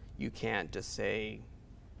 So you can't just say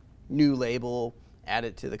new label, add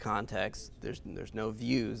it to the context. There's no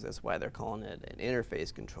views. That's why they're calling it an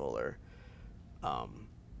interface controller.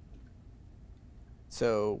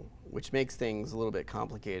 So, which makes things a little bit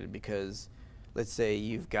complicated, because let's say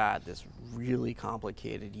you've got this really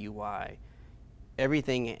complicated UI.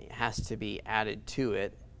 Everything has to be added to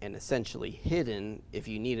it and essentially hidden if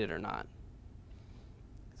you need it or not.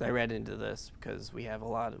 So I read into this because we have a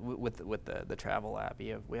lot with the travel app.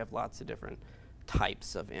 We have lots of different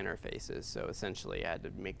types of interfaces. So essentially, I had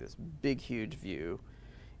to make this big, huge view,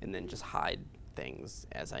 and then just hide things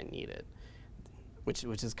as I need it, which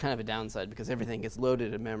is kind of a downside because everything gets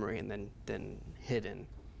loaded in memory and then hidden.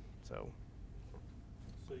 So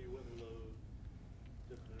you wouldn't load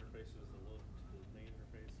different interfaces that load to the main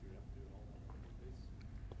interface. You have to do it all on one interface.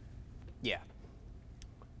 yeah.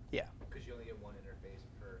 Because you only get one interface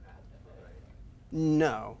per app, right?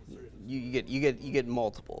 No, you get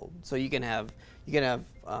multiple. So you can have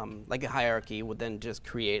like a hierarchy would then just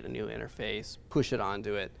create a new interface, push it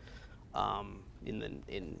onto it.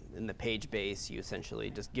 In the page base, you essentially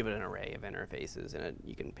just give it an array of interfaces, and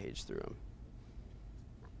you can page through them.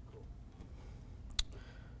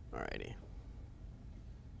 Alrighty.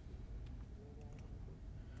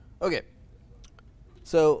 Okay.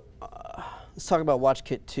 So let's talk about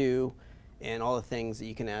WatchKit 2 and all the things that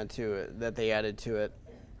you can add to it, that they added to it.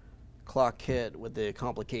 Clock kit with the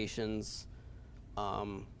complications.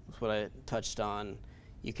 That's what I touched on.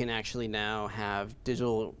 You can actually now have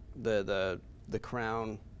digital, the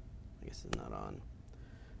crown, I guess it's not on,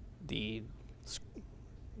 the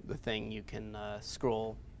thing you can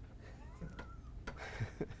scroll.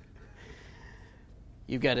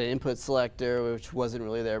 You've got an input selector, which wasn't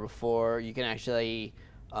really there before. You can actually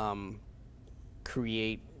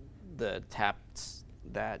create the taps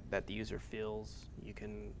that the user feels. You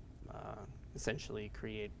can essentially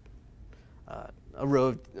create a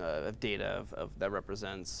row of data that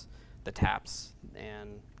represents the taps,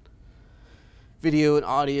 and video and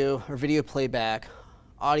audio, or video playback,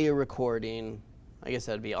 audio recording. I guess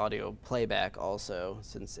that'd be audio playback also,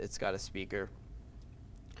 since it's got a speaker.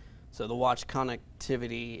 So the watch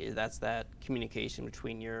connectivity, that's that communication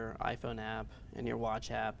between your iPhone app and your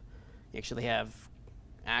watch app. You actually have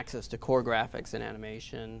access to core graphics and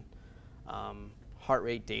animation, heart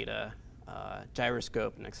rate data,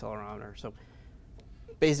 gyroscope and accelerometer. So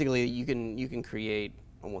basically, you can create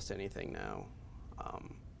almost anything now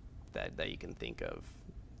that you can think of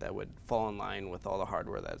that would fall in line with all the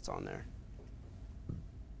hardware that's on there.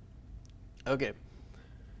 Okay.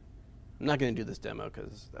 I'm not going to do this demo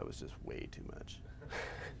because that was just way too much.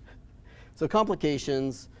 So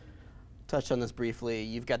complications, touched on this briefly.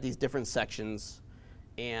 You've got these different sections,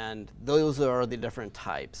 and those are the different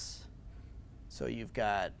types. So you've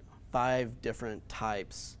got 5 different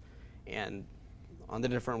types, and on the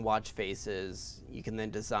different watch faces, you can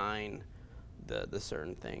then design the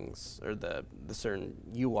certain things, or the certain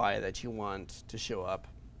UI that you want to show up.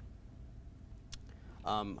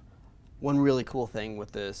 One really cool thing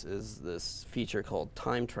with this is this feature called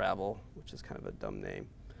time travel, which is kind of a dumb name.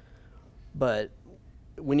 But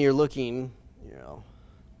when you're looking,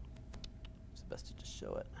 it's best to just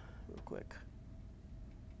show it real quick.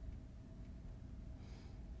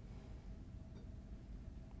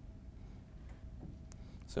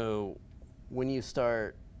 So when you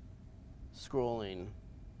start scrolling,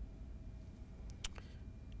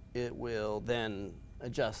 it will then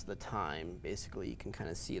adjust the time. Basically, you can kind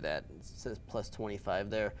of see that. It says plus 25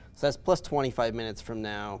 there. So that's plus 25 minutes from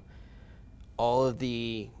now. All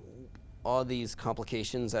these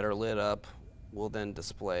complications that are lit up will then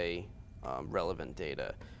display relevant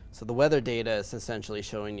data. So the weather data is essentially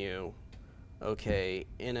showing you, okay,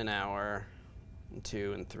 in an hour, in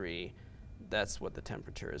 2 and 3, that's what the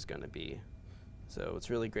temperature is going to be. So it's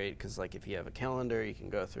really great because, like, if you have a calendar, you can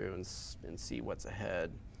go through and see what's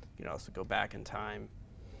ahead. You can also go back in time.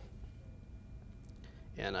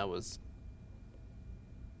 And I was,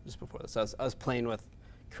 just before this, I was playing with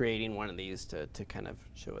creating one of these to kind of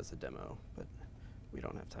show as a demo, but we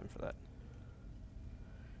don't have time for that.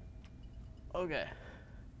 Okay.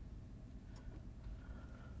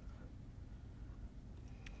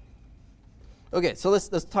 Okay, so let's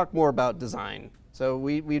talk more about design. So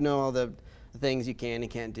we know all the things you can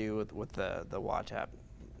and can't do with the watch app,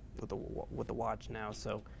 with the watch now.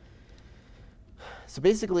 So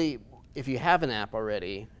basically, if you have an app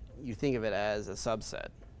already, you think of it as a subset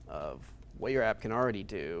of what your app can already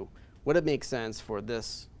do. Would it make sense for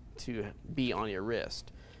this to be on your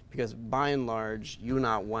wrist? Because by and large, you would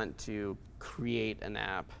not want to create an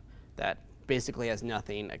app that basically has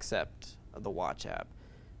nothing except the watch app,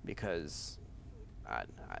 because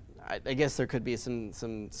I guess there could be some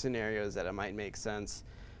scenarios that it might make sense,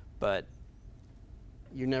 but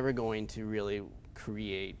you're never going to really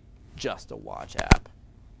create just a watch app.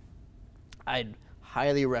 I'd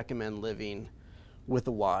highly recommend living with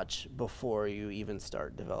a watch before you even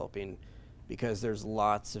start developing, because there's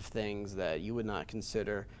lots of things that you would not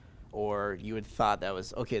consider, or you would thought that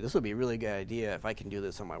was, okay, this would be a really good idea if I can do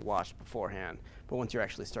this on my watch beforehand. But once you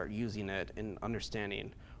actually start using it and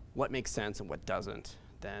understanding what makes sense and what doesn't,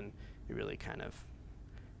 then you really kind of,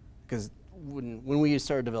 because when we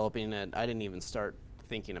started developing it, I didn't even start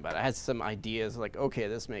thinking about it. I had some ideas like, okay,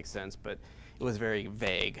 this makes sense, but it was very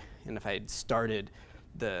vague. And if I had started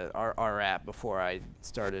our app before I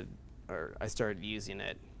started using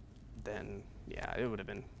it, then yeah, it would have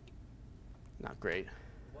been not great.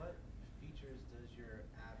 What features does your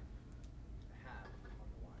app have on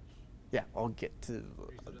the watch? Yeah, I'll get to. Are you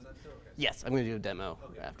still doing that still? Okay. Yes, I'm going to do a demo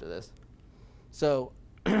Okay. after this. So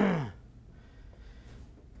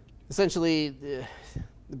essentially, the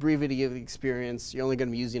brevity of the experience, you're only going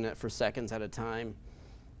to be using it for seconds at a time,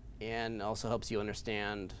 and also helps you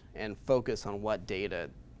understand and focus on what data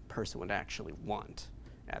a person would actually want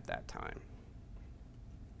at that time.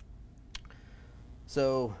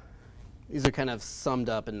 So these are kind of summed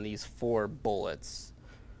up in these 4 bullets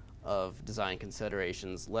of design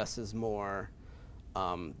considerations. Less is more,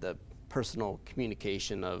 the personal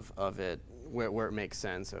communication of it, where it makes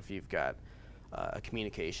sense. So if you've got a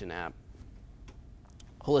communication app,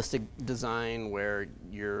 holistic design where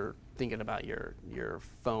you're thinking about your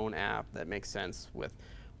phone app that makes sense with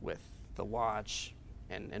the watch,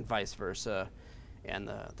 and vice versa, and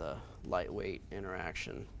the lightweight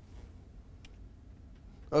interaction.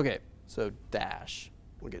 Okay, so Dash.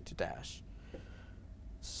 We'll get to Dash.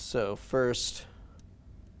 So first,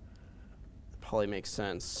 it probably makes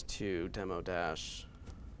sense to demo Dash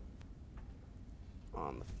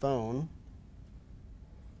on the phone.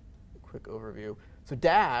 Quick overview. So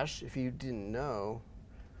Dash, if you didn't know,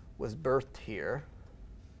 was birthed here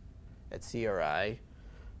at CRI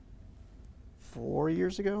 4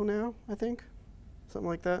 years ago now, I think, something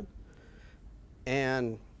like that.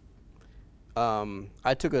 And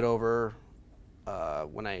I took it over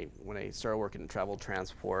when I started working in travel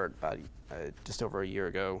transport about just over a year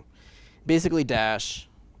ago. Basically, Dash.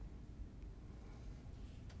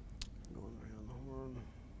 Going around the horn.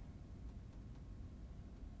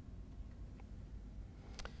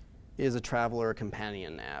 Is a traveler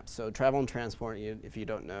companion app. So travel and transport, if you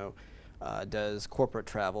don't know, does corporate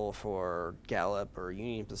travel for Gallup or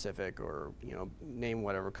Union Pacific, or name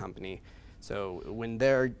whatever company. So when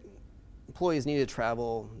their employees need to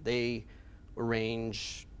travel, they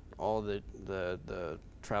arrange all the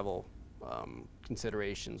travel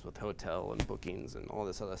considerations with hotel and bookings and all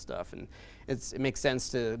this other stuff. And it makes sense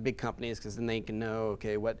to big companies, because then they can know,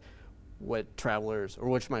 okay, what travelers or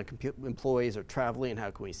which my employees are traveling, how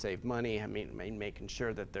can we save money, making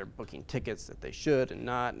sure that they're booking tickets that they should and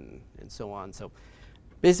not, and so on. So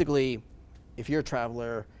basically, if you're a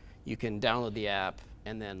traveler, you can download the app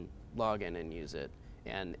and then log in and use it.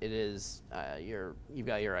 And it is, you've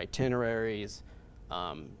got your itineraries,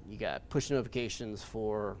 you got push notifications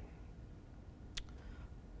for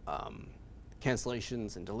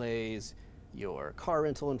cancellations and delays, your car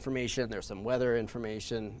rental information, there's some weather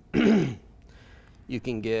information. You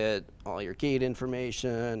can get all your gate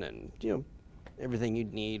information and everything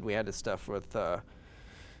you'd need. We had this stuff with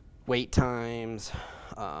wait times,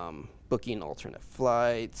 booking alternate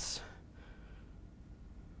flights.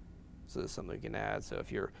 So this is something we can add. So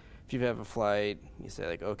if you have a flight, you say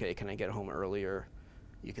like, okay, can I get home earlier?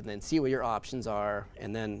 You can then see what your options are,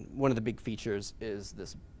 and then one of the big features is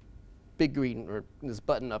this big green, or this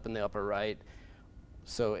button up in the upper right.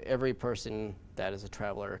 So every person that is a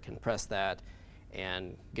traveler can press that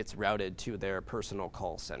and gets routed to their personal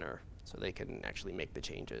call center, so they can actually make the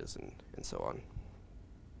changes and so on.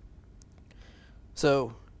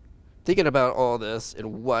 So thinking about all this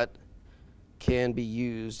and what can be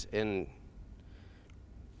used and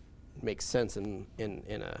makes sense in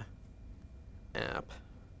a app,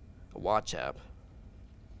 a watch app.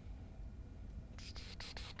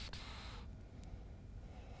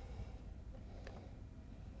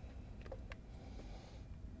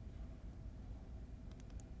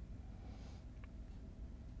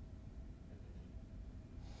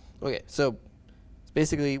 Okay, so it's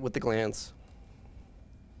basically with the glance.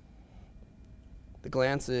 The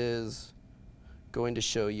glance is going to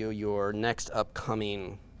show you your next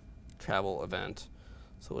upcoming travel event.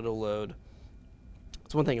 So it'll load.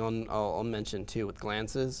 So one thing I'll mention too with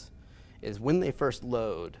glances is when they first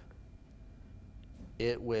load,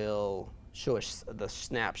 it will show us the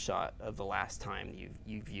snapshot of the last time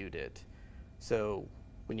you viewed it. So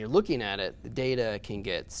when you're looking at it, the data can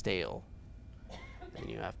get stale, and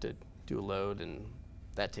you have to do a load, and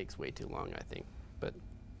that takes way too long, I think. But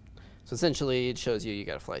so essentially, it shows you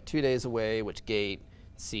got to fly 2 days away, which gate,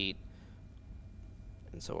 seat,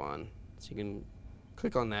 and so on. So you can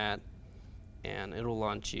click on that, and it'll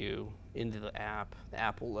launch you into the app. The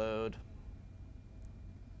app will load.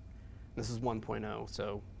 This is 1.0,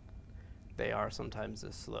 so they are sometimes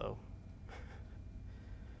this slow.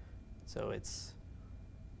 So it's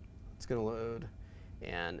going to load,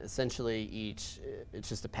 and essentially it's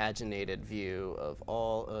just a paginated view of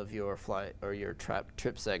all of your flight or your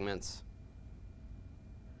trip segments.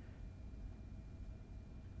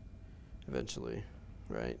 Eventually,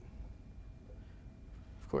 right?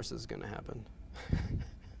 Of course this is going to happen.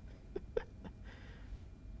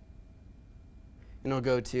 And it'll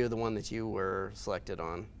go to the one that you were selected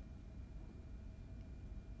on.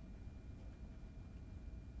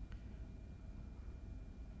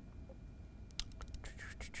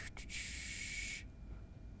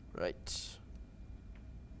 Right.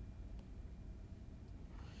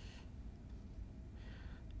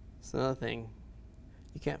 It's another thing.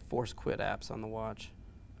 You can't force quit apps on the watch.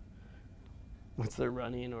 Once they're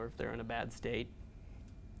running, or if they're in a bad state,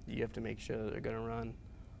 you have to make sure that they're going to run.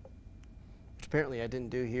 Which apparently I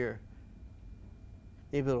didn't do here.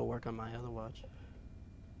 Maybe it'll work on my other watch.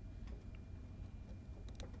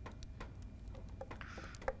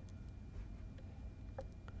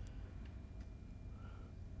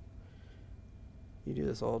 You do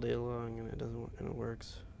this all day long and it doesn't work, and it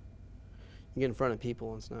works. You get in front of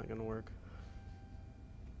people and it's not going to work.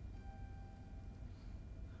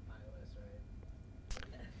 iOS, right?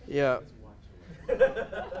 Yeah.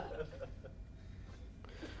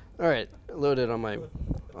 All right, loaded on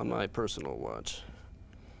my personal watch.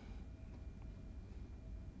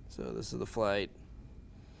 So this is the flight.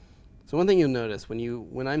 So one thing you'll notice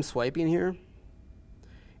when I'm swiping here,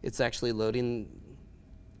 it's actually loading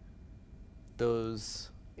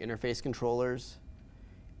those interface controllers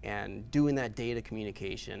and doing that data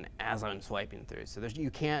communication as I'm swiping through. So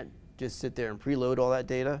you can't just sit there and preload all that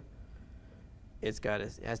data. It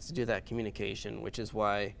has to do that communication, which is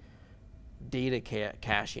why data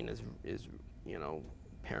caching is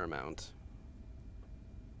paramount.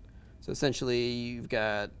 So essentially, you've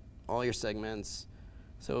got all your segments.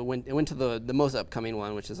 So it went to the most upcoming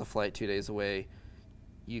one, which is a flight 2 days away.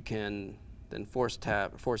 You can then force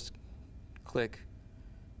click,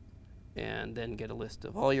 and then get a list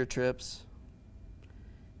of all your trips.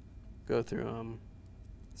 Go through them,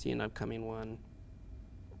 see an upcoming one.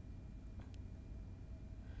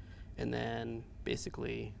 And then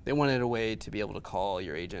basically, they wanted a way to be able to call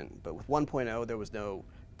your agent. But with 1.0, there was no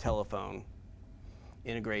telephone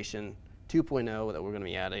integration. 2.0 that we're going to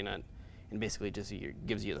be adding it, and basically just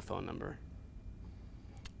gives you the phone number.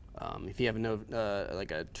 If you have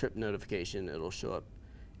like a trip notification, it'll show up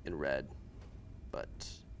in red. But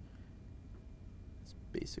that's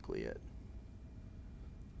basically it.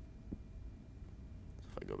 So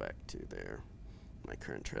if I go back to my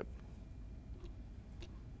current trip.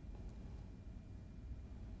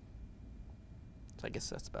 So I guess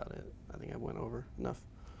that's about it. I think I went over enough.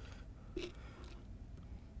 Any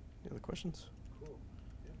other questions? Cool.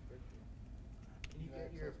 Yeah, very cool. Can you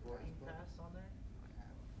get your boarding pass on there?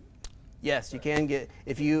 Yes, you can get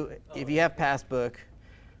if you have Passbook,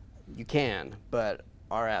 you can, but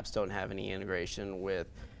our apps don't have any integration with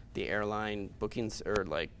the airline bookings or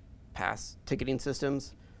like pass ticketing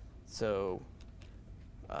systems. So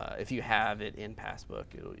if you have it in Passbook,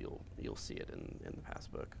 you'll see it in the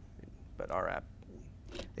Passbook. But our app,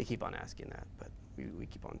 they keep on asking that, but we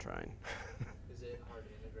keep on trying. Is it hard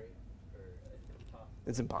to integrate? Or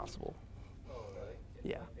It's impossible. oh, really?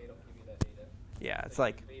 Yeah. Like they don't give you that data. Yeah, it's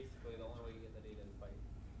like basically the only way you get the data is by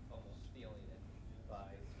almost stealing it by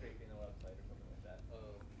scraping the website or something like that.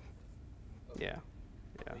 Oh. yeah,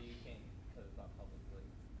 yeah. So you can't because it's not publicly.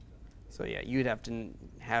 So yeah, you'd have to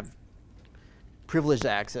have privileged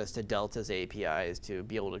access to Delta's APIs to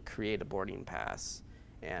be able to create a boarding pass.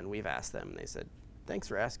 And we've asked them, and they said, "Thanks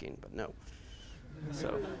for asking, but no." So.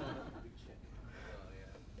 Oh,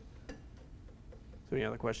 yeah. So any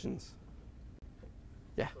other questions?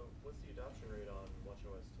 Yeah. So what's the adoption rate on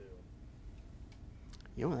WatchOS 2?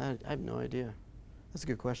 You know, I have no idea. That's a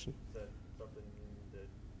good question. Is that something that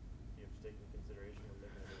you have to take into consideration when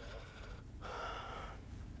making an app?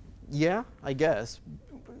 Yeah, I guess.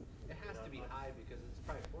 It has to be high because it's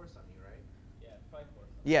probably forced on you, right? Yeah, it's probably for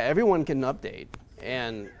some. Yeah, everyone can update,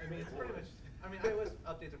 and I mean, it's pretty much. I mean, iOS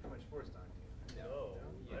updates are pretty much forced on you. No.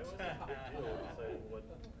 Yeah. I was a big deal to say what,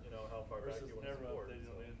 how far back Versus you want to never support. updated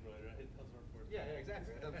so. on Android, right? Those are for Yeah,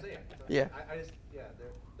 exactly. That's what I'm saying. So Yeah. I just,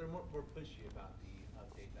 they're more pushy about the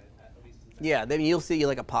updates. At least. yeah, then you'll see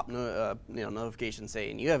like a pop notification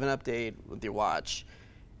saying you have an update with your watch,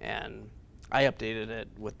 and I updated it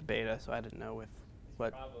with the beta, so I didn't know if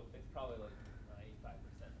what It's probably like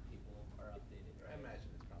 95% of people are updated, I right? imagine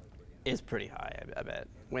it's probably pretty high. is pretty high. I bet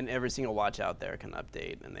when every single watch out there can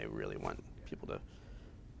update, and they really want people to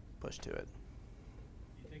push to it.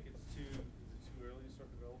 Do you think is it too early to start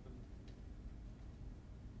developing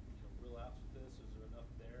real apps with this? Is there enough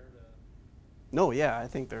there to? No, yeah, I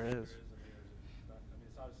think there is. I mean, is it not, I mean,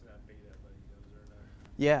 it's obviously not beta, but is there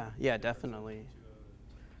enough? Yeah, definitely.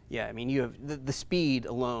 Yeah, I mean, you have the speed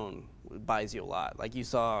alone buys you a lot. Like you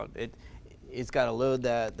saw, it's got to load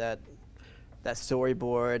that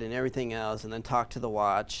storyboard and everything else, and then talk to the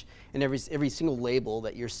watch, and every single label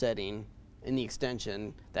that you're setting in the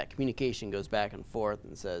extension, that communication goes back and forth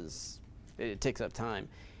and says it takes up time.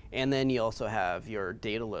 And then you also have your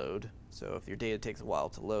data load. So if your data takes a while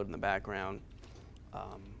to load in the background,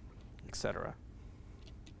 etc.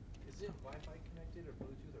 Is it Wi-Fi connected or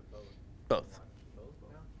Bluetooth or both? Both. Both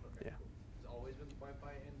now? Okay, Yeah. cool. It's always been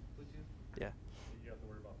Wi-Fi and Bluetooth? Yeah. You have to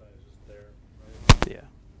worry about that. It's just there, right? Yeah.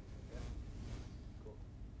 Yeah. Cool.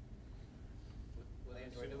 With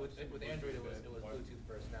Android, with Android it was Bluetooth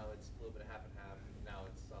first. Now it's a little bit of half and half. Now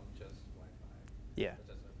it's some just Wi-Fi. Yeah.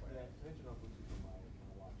 But that's not quite. Yeah, I mentioned on Bluetooth on my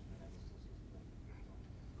watch, and it has a system.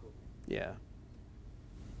 Cool. Yeah.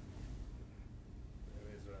 I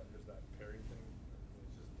mean, is that pairing thing?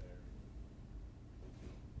 It's just there.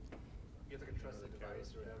 You have like a trusted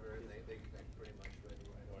device or whatever, and they connect pretty much right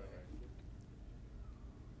away.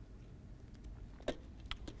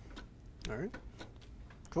 All right.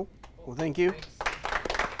 Cool. Well, thank you. Thanks.